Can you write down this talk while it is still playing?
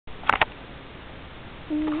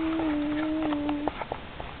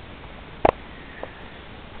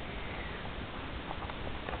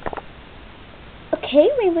Okay,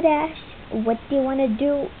 Rainbow Dash. What do you want to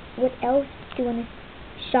do? What else do you want to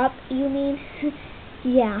shop? You mean?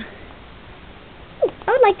 Yeah.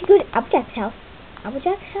 I would like to go to Applejack's house.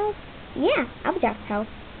 Applejack's house? Yeah, Applejack's house.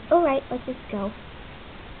 Alright, let's just go.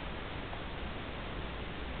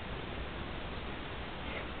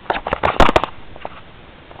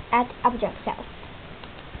 At Applejack's house.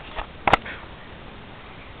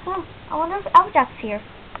 Huh, I wonder if Applejack's here.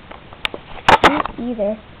 Me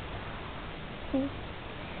either.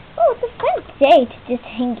 Oh, it's a fun day to just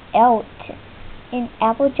hang out in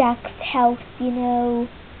Applejack's house, you know.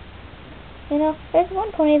 There's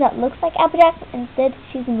one pony that looks like Applejack, instead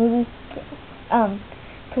she's a movie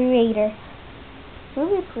creator.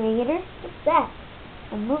 Movie creator? What's that?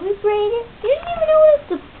 A movie creator? You didn't even know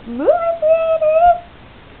what a movie creator is?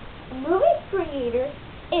 A movie creator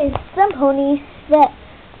is some pony that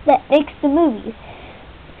makes the movies.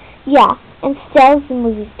 Yeah, and sells the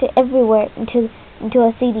movies to everywhere into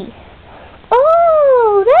a CD.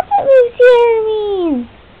 Oh, that's what movie theater means.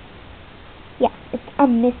 Yeah, it's a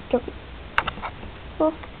mystery.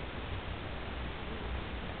 Well,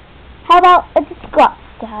 how about I just go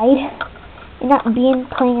outside and not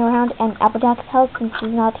playing around in Applejack's house since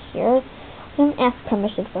she's not here? Don't ask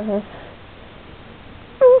permission for her.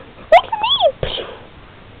 Wait for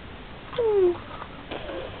me!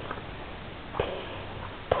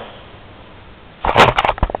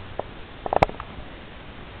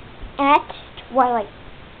 At Twilight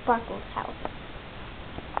Sparkle's house.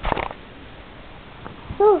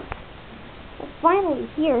 Oh, we're finally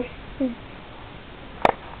here.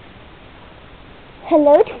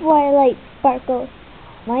 Hello, Twilight Sparkle.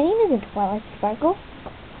 My name isn't Twilight Sparkle.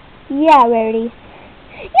 Yeah, Rarity.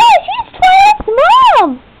 Yeah, she's Twilight's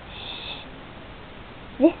mom!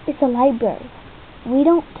 Shh. This is a library. We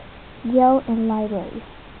don't yell in libraries.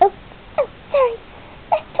 Oh, sorry.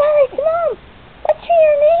 That's Twilight's mom. What's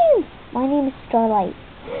your name? My name is Starlight.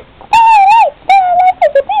 Starlight! Starlight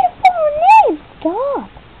is a beautiful name! Stop!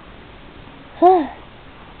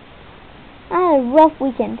 I had a rough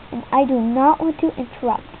weekend, and I do not want to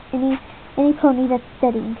interrupt any pony that's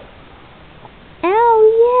studying. Oh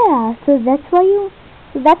yeah, so that's why you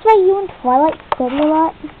and Twilight study a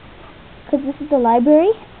lot? Because this is the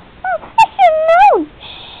library? Oh, I should have known!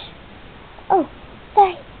 Shh! Oh,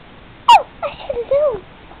 sorry. Oh, I should have known!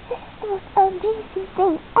 This is the most amazing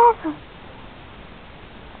thing ever!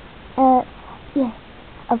 Yes,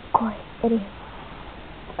 of course it is.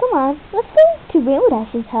 Come on, let's go to Rainbow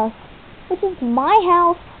Dash's house, which is my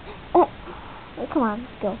house. Come on,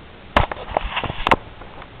 let's go.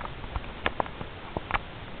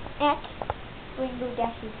 At Rainbow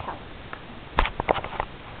Dash's house.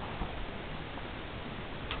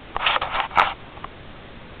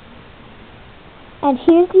 And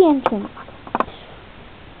here's the entrance.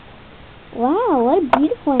 Wow, what a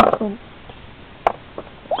beautiful entrance.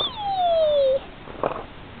 Whee!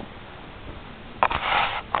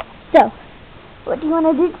 So, what do you want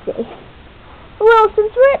to do today? Well,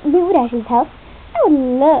 since we're at Rainbow Dash's house, I would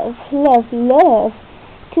love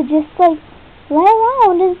to just, lie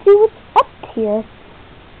around and see what's up here.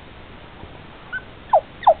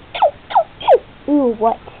 Ooh,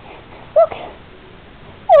 what? Look,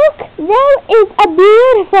 there is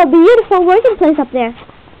a beautiful working place up there.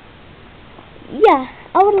 Yeah,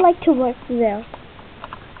 I would like to work there.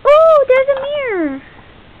 Oh, there's a mirror.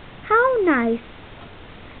 How nice.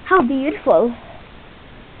 How beautiful.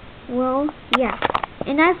 Well, yeah.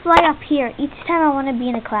 And I fly up here each time I want to be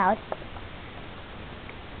in a cloud.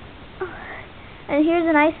 And here's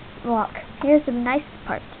a nice walk. Here's the nice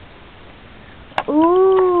part.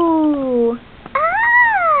 Ooh.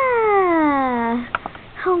 Ah!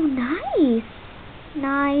 How nice.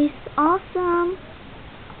 Nice. Awesome.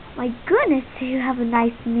 My goodness, you have a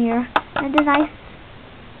nice mirror and a nice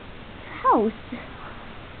house.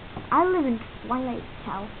 I live in Twilight's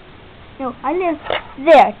house. No, I live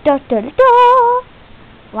there. Da, da, da, da.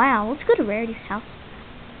 Wow, let's go to Rarity's house.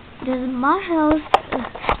 This is my house.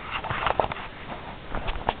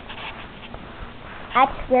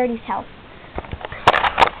 At Rarity's house.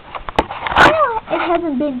 I know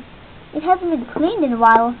it hasn't been cleaned in a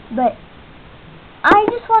while, but I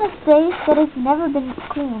just want to say that it's never been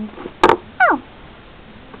cleaned. Ow!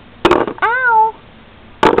 Ow!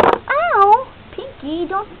 Ow! Pinkie,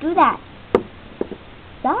 don't do that.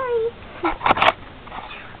 Sorry.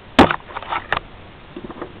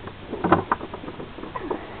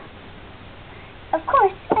 Of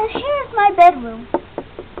course, and here's my bedroom.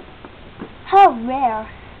 How rare.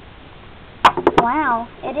 Wow,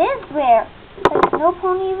 it is rare. Like, no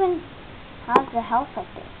pony even has a house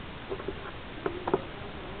like this.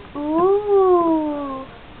 Ooh,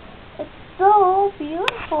 it's so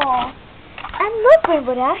beautiful. And look,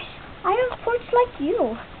 Rainbow Dash, I have a porch like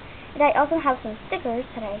you. And I also have some stickers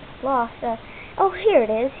that I lost. Oh, here it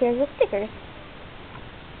is. Here's the stickers.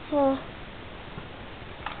 And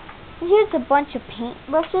here's a bunch of paint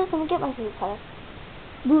brushes. Let me get my favorite color.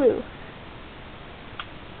 Blue.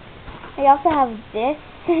 I also have this.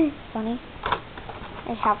 Funny.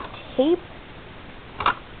 I have tape.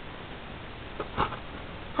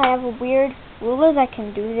 I have a weird ruler that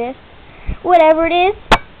can do this. Whatever it is.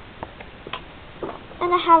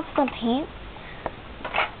 And I have some paint.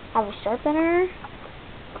 I have a sharpener.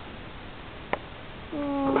 I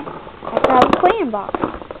have a crayon box.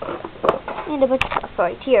 And a bunch of stuff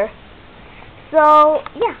right here. So,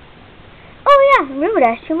 yeah. Oh, yeah. Remember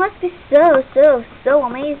that. You must be so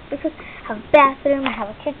amazed because I have a bathroom, I have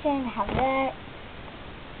a kitchen, I have that.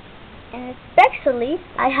 And especially,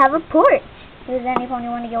 I have a porch. Does anyone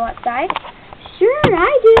want to go outside? Sure,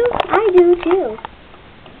 I do. I do, too.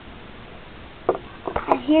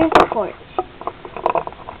 And here's the porch.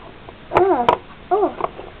 Oh,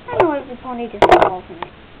 I know if the pony just falls in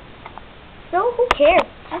it. So who cares?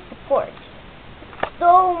 That's the porch. It's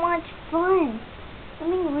so much fun. I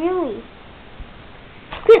mean, really.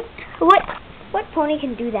 What pony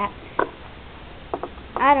can do that?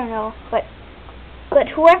 I don't know, but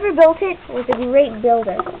whoever built it was a great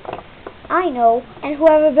builder. I know, and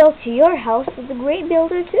whoever built your house was a great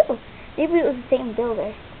builder too. Maybe it was the same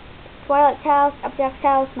builder. Twilight's house, Upjack's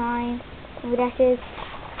house, mine, Dashes,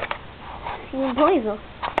 even Ponyville.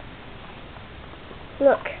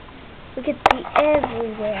 Look, we could see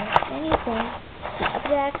everywhere. Anything.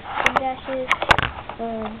 Upjacks, Dashes,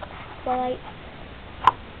 Twilight.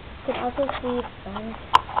 You can also see friends.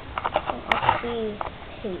 You can also see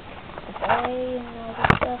tape, the boy, and all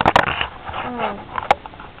this stuff.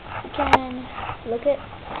 You can look at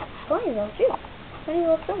Ponyville too.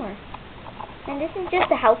 Ponyville somewhere. And this is just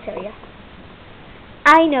the house area.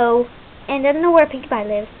 I know, and I don't know where Pinkie Pie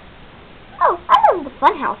lives. Oh, I live in the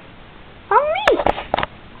fun house. On me!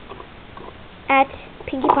 At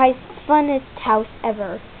Pinkie Pie's funnest house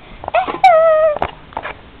ever.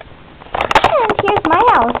 And here's my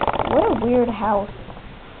house. What a weird house.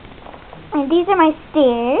 And these are my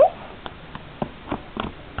stairs.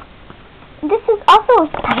 This is also a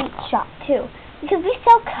sweet shop too, because we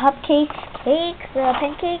sell cupcakes, cakes,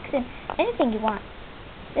 pancakes, and anything you want.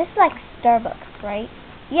 This is like Starbucks, right?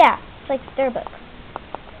 Yeah, it's like Starbucks.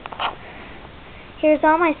 Here's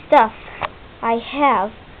all my stuff I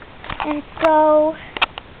have. And so,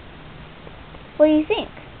 what do you think?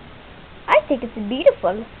 I think it's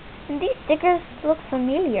beautiful. And these stickers look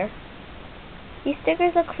familiar. These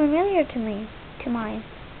stickers look familiar to me, to mine.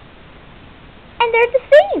 And they're the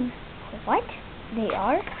same. What? They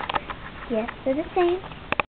are? Yes, they're the same.